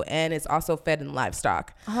 vegetable oil, and it's also fed in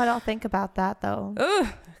livestock. Oh, I don't think about that though. Ugh,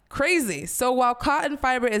 crazy. So while cotton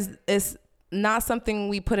fiber is not something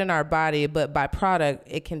we put in our body, but by product,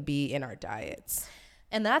 it can be in our diets.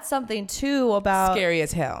 And that's something too about scary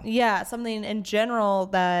as hell. Yeah, something in general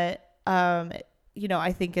that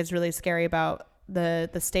I think is really scary about the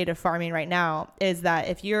state of farming right now is that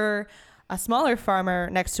if you're a smaller farmer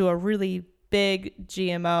next to a really big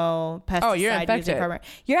GMO pesticide using farmer,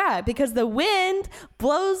 because the wind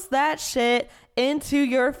blows that shit into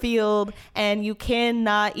your field and you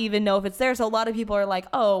cannot even know if it's there. So a lot of people are like,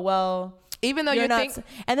 oh well, even though and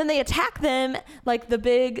then they attack them. Like the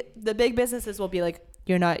big businesses will be like,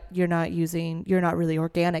 you're not really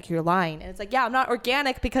organic, you're lying. And it's like, yeah, I'm not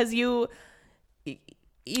organic because you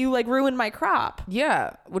like ruined my crop.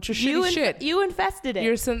 Yeah, which is shitty shit. You infested it.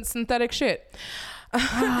 You're synthetic shit.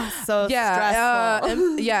 So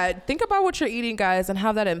stressful. Think about what you're eating, guys, and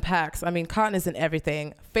how that impacts. I mean, cotton is in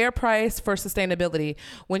everything. Fair price for sustainability.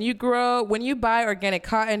 When you buy organic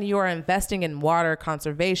cotton, you are investing in water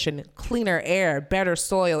conservation, cleaner air, better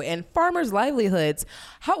soil, and farmers' livelihoods.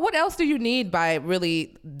 What else do you need by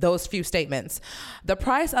really those few statements? The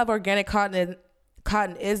price of organic cotton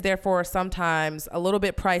is therefore sometimes a little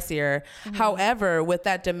bit pricier. However, with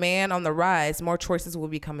that demand on the rise, more choices will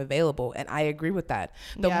become available. And I agree with that.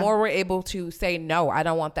 The more we're able to say, no, I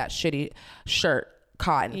don't want that shitty shirt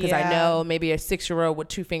cotton because I know maybe a 6-year-old with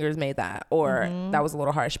 2 fingers made that, or that was a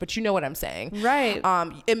little harsh, but you know what I'm saying. Right.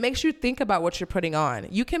 It makes you think about what you're putting on.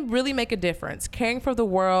 You can really make a difference. Caring for the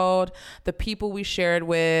world, the people we shared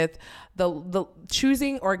with, the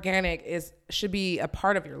choosing organic should be a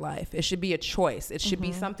part of your life. It should be a choice. It should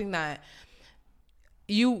be something that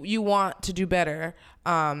you want to do better.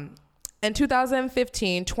 In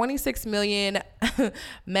 2015, 26 million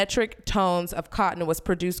metric tons of cotton was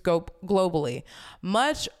produced globally.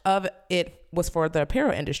 Much of it was for the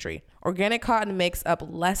apparel industry. Organic cotton makes up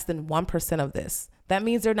less than 1% of this. That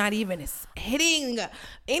means they're not even hitting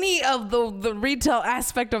any of the retail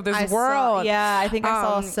aspect of this world. I think I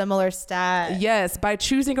saw a similar stat. Yes, by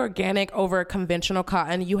choosing organic over conventional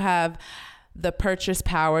cotton, you have the purchase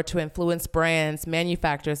power to influence brands,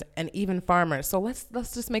 manufacturers, and even farmers. So let's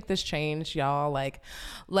just make this change, y'all. Like,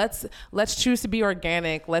 let's choose to be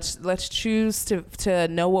organic. Let's choose to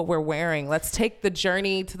know what we're wearing. Let's take the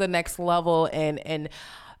journey to the next level and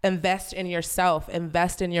invest in yourself,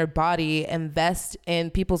 invest in your body, invest in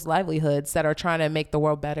people's livelihoods that are trying to make the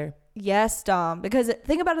world better. Yes, Dom, because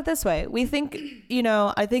think about it this way. We think,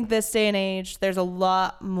 I think this day and age, there's a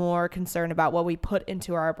lot more concern about what we put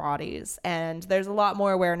into our bodies. And there's a lot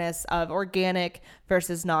more awareness of organic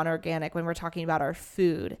versus non-organic when we're talking about our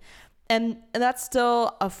food. And that's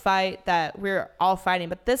still a fight that we're all fighting.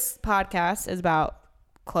 But this podcast is about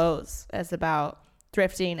clothes. It's about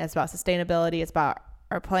thrifting. It's about sustainability. It's about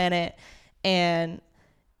our planet. And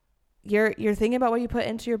you're thinking about what you put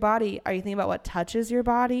into your body. Are you thinking about what touches your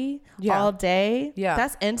body all day? Yeah.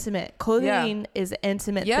 That's intimate. Clothing is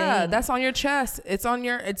intimate thing. That's on your chest. It's on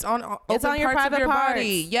your parts of your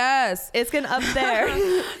body. Yes. It's getting up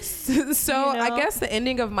there. So I guess the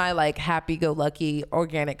ending of my like happy-go-lucky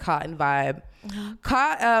organic cotton vibe.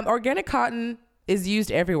 Organic cotton is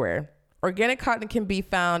used everywhere. Organic cotton can be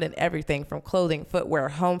found in everything from clothing, footwear,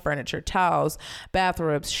 home furniture, towels,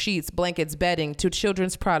 bathrobes, sheets, blankets, bedding, to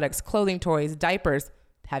children's products, clothing toys, diapers.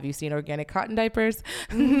 Have you seen organic cotton diapers?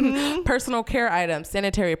 Personal care items,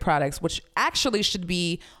 sanitary products, which actually should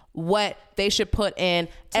be what they should put in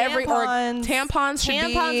tampons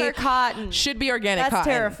are cotton. Should be organic cotton. That's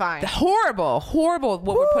terrifying. Horrible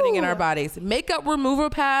what we're putting in our bodies. Makeup removal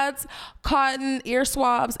pads, cotton, ear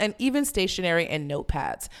swabs, and even stationery and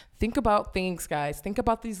notepads. Think about things, guys. Think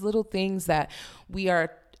about these little things that we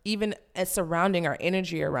are even surrounding our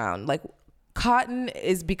energy around. Like, cotton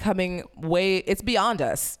is becoming it's beyond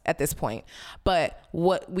us at this point. But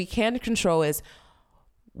what we can control is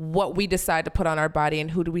what we decide to put on our body,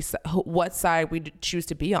 and what side we choose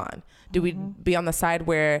to be on. Do we be on the side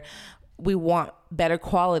where we want better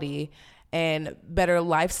quality and better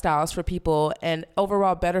lifestyles for people and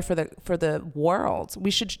overall better for the world? We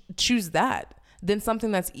should choose that than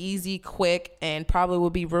something that's easy, quick, and probably will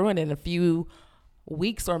be ruined in a few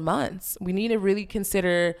weeks or months. We need to really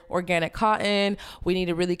consider organic cotton. We need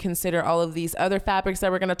to really consider all of these other fabrics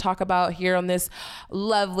that we're going to talk about here on this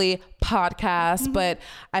lovely podcast. But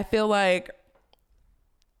I feel like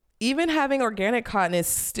even having organic cotton is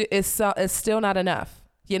still not enough,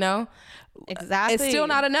 you know? Exactly. It's still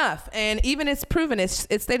not enough. And even it's proven, it's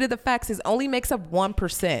stated the facts, it only makes up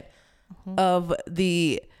 1% of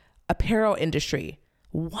the apparel industry.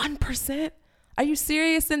 1%? Are you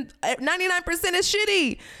serious? And 99% is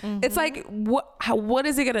shitty. It's like, what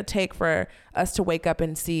is it going to take for us to wake up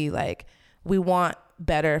and see, like, we want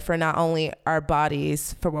better for not only our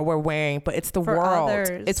bodies, for what we're wearing, but it's the world.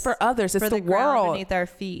 Others. It's for others. It's for the world beneath our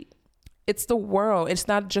feet. It's the world. It's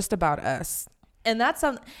not just about us. And that's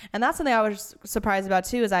something I was surprised about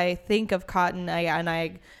too. Is I think of cotton,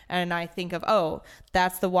 and I think of, oh,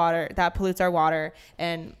 that's the water that pollutes our water,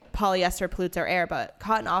 and polyester pollutes our air. But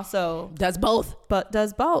cotton also does both.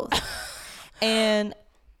 And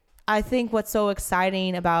I think what's so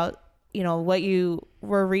exciting about, you know, what you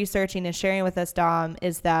were researching and sharing with us, Dom,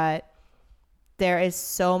 is that there is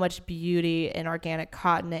so much beauty in organic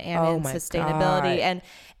cotton and in sustainability and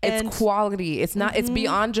it's quality. It's not. It's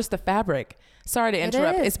beyond just the fabric. Sorry to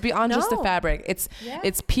interrupt. It's beyond just the fabric.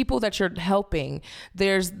 It's people that you're helping.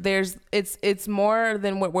 It's more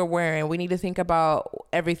than what we're wearing. We need to think about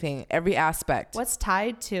everything, every aspect. What's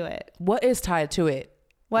tied to it? What is tied to it?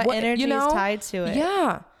 What energy is tied to it?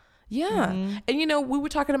 Yeah. And you know, we were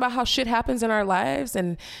talking about how shit happens in our lives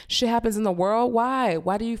and shit happens in the world.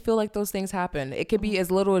 Why do you feel like those things happen? It could be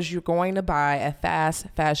as little as you're going to buy a fast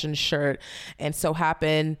fashion shirt, and so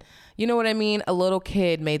happen, you know what I mean, a little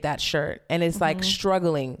kid made that shirt and it's like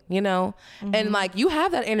struggling, you know, and like you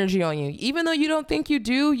have that energy on you, even though you don't think you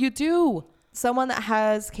do. Someone that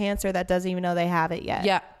has cancer that doesn't even know they have it yet.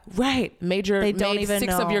 Yeah, right. They don't even 6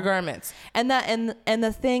 know. Of your garments. And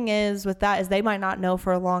the thing is with that is they might not know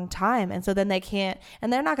for a long time, and so then they can't,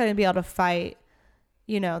 and they're not going to be able to fight,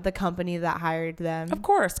 you know, the company that hired them. Of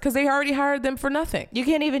course, because they already hired them for nothing. You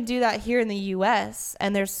can't even do that here in the U.S.,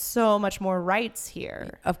 and there's so much more rights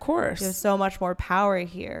here. Of course. There's so much more power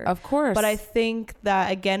here. Of course. But I think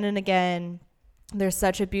that again and again, there's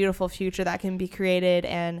such a beautiful future that can be created,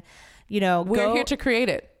 and you know, we're here to create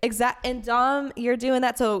it. And Dom, you're doing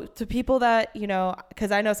that. So to people that, you know,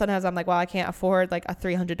 because I know sometimes I'm like, well, I can't afford like a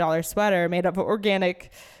 $300 sweater made up of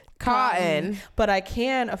organic cotton, but I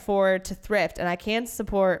can afford to thrift, and I can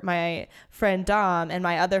support my friend Dom and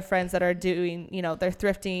my other friends that are doing, you know, they're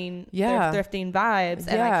thrifting vibes,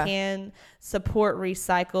 and I can support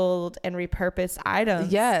recycled and repurposed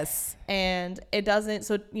items. Yes. And it doesn't,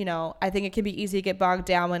 so, you know, I think it can be easy to get bogged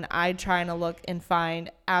down when I'm trying to look and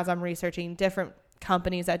find, as I'm researching different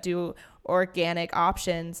companies that do organic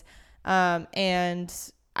options, and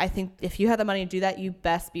I think if you have the money to do that, you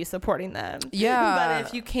best be supporting them. Yeah. But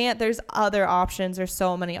if you can't, there's other options. There's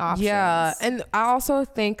so many options. Yeah. And I also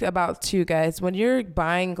think about too, guys, when you're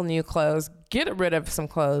buying new clothes, get rid of some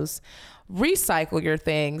clothes, recycle your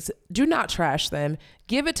things. Do not trash them.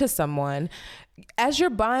 Give it to someone. As you're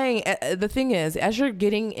buying, the thing is, as you're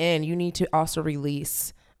getting in, you need to also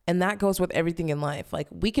release. And that goes with everything in life. Like,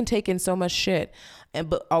 we can take in so much shit,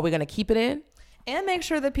 but are we going to keep it in? And make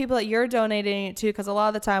sure the people that you're donating it to, because a lot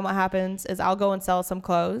of the time what happens is I'll go and sell some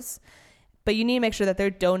clothes, but you need to make sure that they're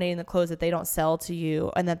donating the clothes that they don't sell to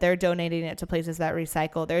you, and that they're donating it to places that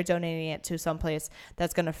recycle. They're donating it to some place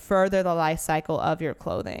that's going to further the life cycle of your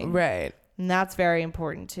clothing. Right. And that's very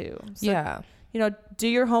important too. So, yeah. You know, do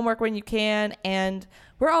your homework when you can. And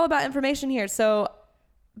we're all about information here. So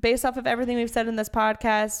based off of everything we've said in this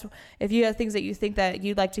podcast, if you have things that you think that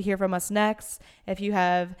you'd like to hear from us next, if you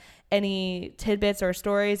have any tidbits or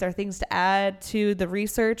stories or things to add to the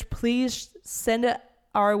research, please send it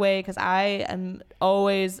our way, because I'm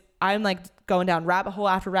like going down rabbit hole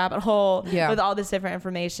after rabbit hole with all this different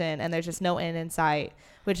information, and there's just no end in sight,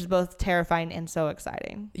 which is both terrifying and so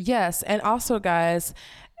exciting. Yes. And also, guys,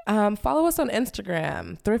 follow us on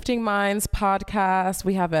Instagram, Thrifting Minds Podcast.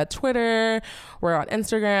 We have a Twitter, we're on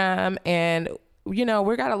Instagram, and you know,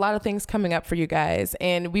 we got a lot of things coming up for you guys,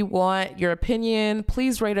 and we want your opinion.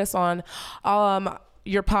 Please rate us on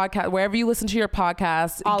your podcast, wherever you listen to your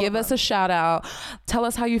podcast. Give us a shout out. Tell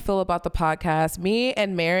us how you feel about the podcast. Me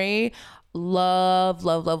and Mary love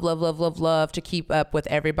to keep up with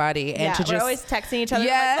everybody and to just, we're always texting each other.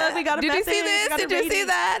 Yeah, like, we got a message. Did you see this? Did you see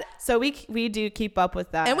that? So we do keep up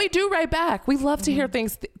with that, and we do write back. We love to hear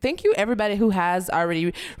things. Thank you, everybody who has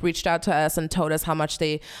already reached out to us and told us how much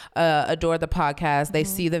they adore the podcast. They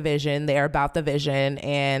see the vision. They are about the vision,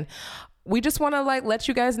 and we just want to like let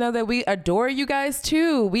you guys know that we adore you guys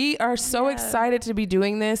too. We are so excited to be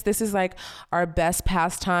doing this. This is like our best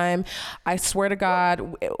pastime. I swear to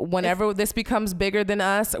God, whenever this becomes bigger than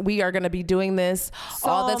us, we are going to be doing this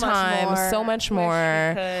all the time. So much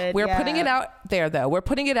more. We're putting it out there though. We're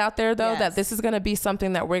putting it out there though that this is going to be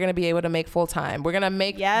something that we're going to be able to make full time. We're going to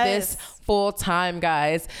make this full time,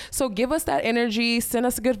 guys. So give us that energy. Send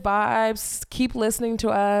us good vibes. Keep listening to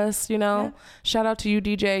us. You know, shout out to you,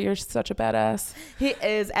 DJ. You're such a badass. He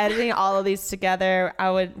is editing all of these together.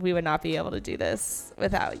 We would not be able to do this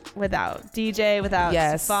without DJ, without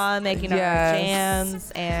Stefan making our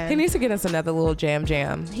jams. And he needs to get us another little jam.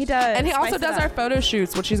 He does, and he also does our photo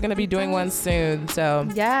shoots, which he's going to be doing one soon. So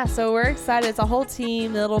so we're excited. It's a whole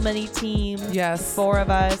team, little mini team. Yes, 4 of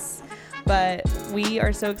us, but we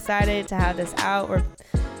are so excited to have this out. We're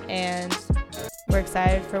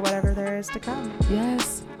excited for whatever there is to come.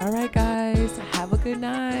 Yes. All right, guys. Have a good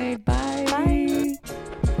night. Bye. Bye.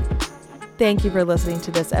 Thank you for listening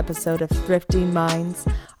to this episode of Thrifting Minds.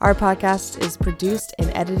 Our podcast is produced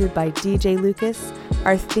and edited by DJ Lucas.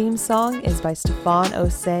 Our theme song is by Stefan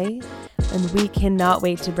Osei. And we cannot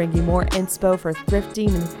wait to bring you more inspo for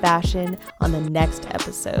thrifting and fashion on the next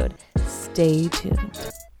episode. Stay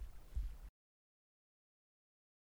tuned.